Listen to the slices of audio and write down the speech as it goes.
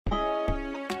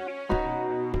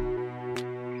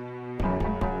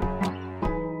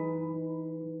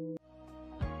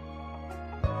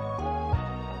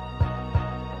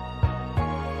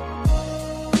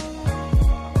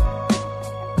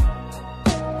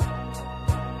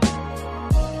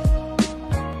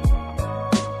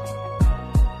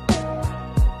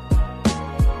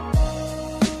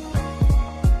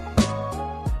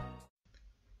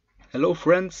Hello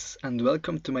friends and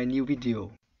welcome to my new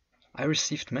video. I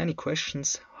received many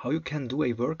questions how you can do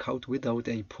a workout without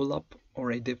a pull-up or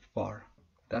a dip bar.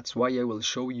 That's why I will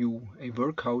show you a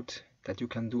workout that you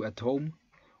can do at home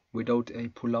without a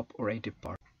pull-up or a dip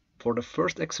bar. For the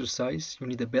first exercise you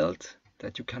need a belt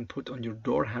that you can put on your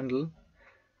door handle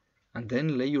and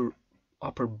then lay your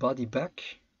upper body back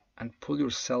and pull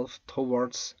yourself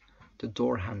towards the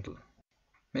door handle.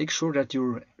 Make sure that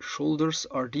your shoulders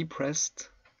are depressed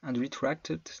and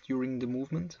retracted during the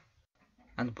movement,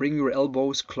 and bring your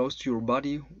elbows close to your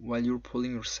body while you're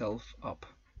pulling yourself up.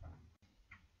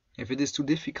 If it is too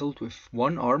difficult with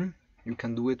one arm, you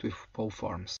can do it with both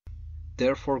arms.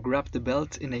 Therefore, grab the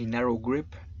belt in a narrow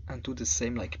grip and do the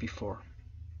same like before.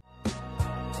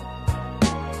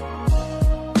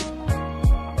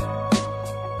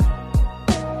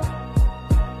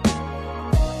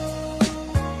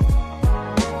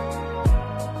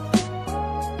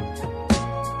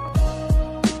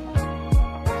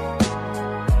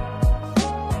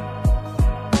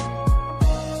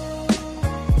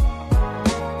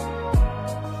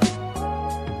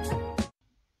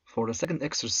 For the second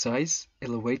exercise,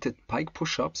 elevated pike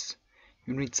push-ups,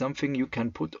 you need something you can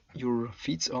put your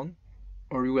feet on,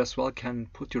 or you as well can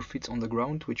put your feet on the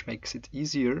ground, which makes it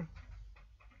easier.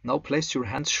 Now place your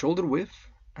hands shoulder width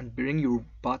and bring your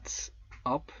butt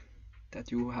up,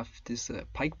 that you have this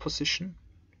pike position.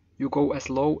 You go as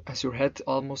low as your head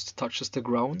almost touches the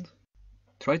ground.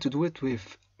 Try to do it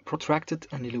with protracted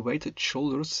and elevated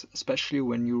shoulders, especially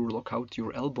when you lock out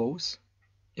your elbows.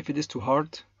 If it is too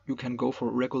hard, you can go for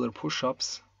regular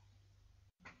push-ups.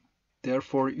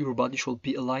 Therefore, your body should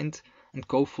be aligned and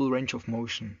go full range of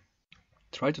motion.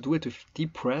 Try to do it with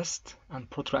depressed and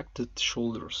protracted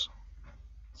shoulders.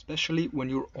 Especially when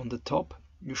you're on the top,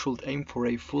 you should aim for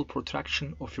a full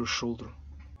protraction of your shoulder.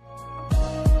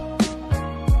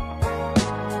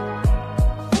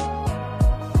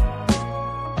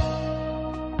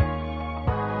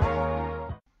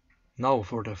 Now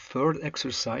for the third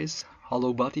exercise,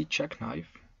 hollow body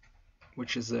jackknife,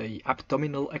 which is a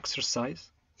abdominal exercise.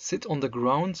 Sit on the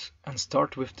ground and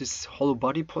start with this hollow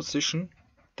body position,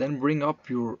 then bring up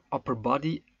your upper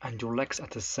body and your legs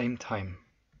at the same time.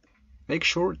 Make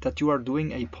sure that you are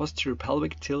doing a posterior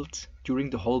pelvic tilt during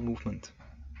the whole movement.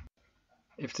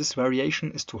 If this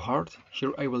variation is too hard,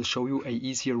 here I will show you a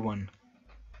easier one.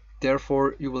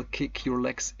 Therefore, you will kick your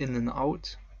legs in and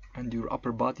out and your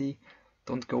upper body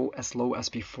don't go as low as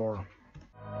before.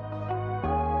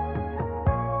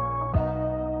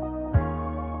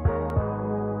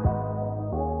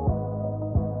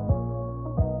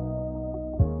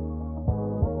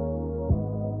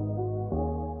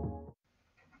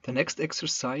 The next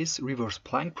exercise, reverse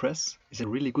plank press, is a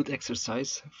really good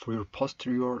exercise for your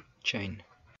posterior chain.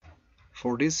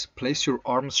 For this, place your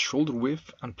arms shoulder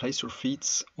width and place your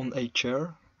feet on a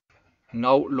chair.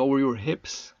 Now lower your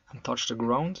hips and touch the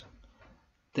ground.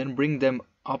 Then bring them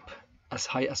up as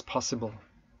high as possible.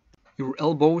 Your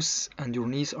elbows and your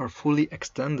knees are fully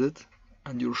extended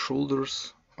and your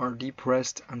shoulders are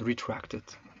depressed and retracted.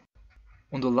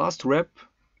 On the last rep,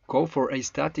 go for a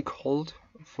static hold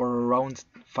for around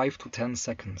 5 to 10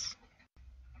 seconds.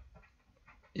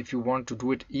 If you want to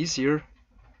do it easier,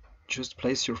 just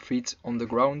place your feet on the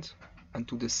ground and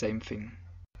do the same thing.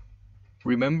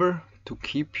 Remember to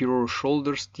keep your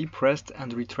shoulders depressed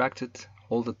and retracted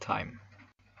all the time.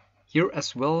 Here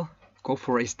as well, go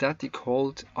for a static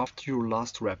hold after your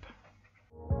last rep.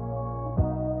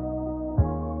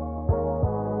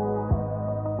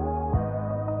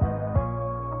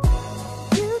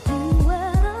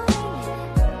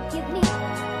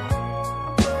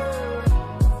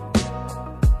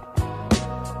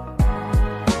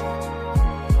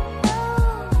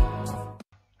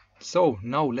 So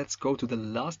now let's go to the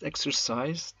last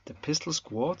exercise, the pistol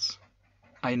squats.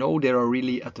 I know they are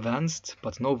really advanced,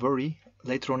 but no worry,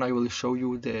 later on I will show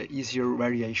you the easier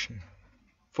variation.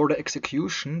 For the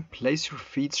execution, place your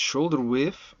feet shoulder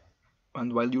width,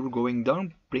 and while you're going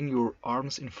down, bring your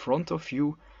arms in front of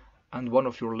you and one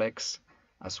of your legs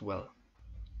as well.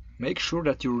 Make sure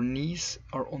that your knees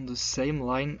are on the same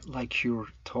line like your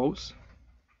toes,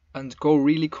 and go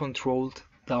really controlled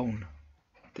down.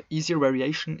 The easier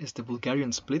variation is the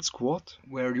Bulgarian split squat,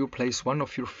 where you place one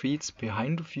of your feet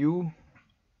behind of you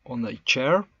on a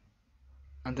chair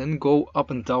and then go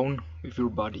up and down with your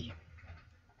body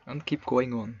and keep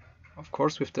going on, of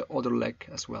course with the other leg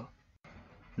as well.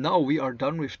 Now we are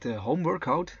done with the home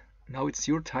workout. Now it's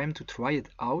your time to try it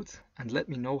out and let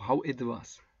me know how it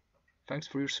was. Thanks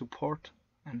for your support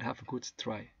and have a good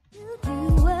try.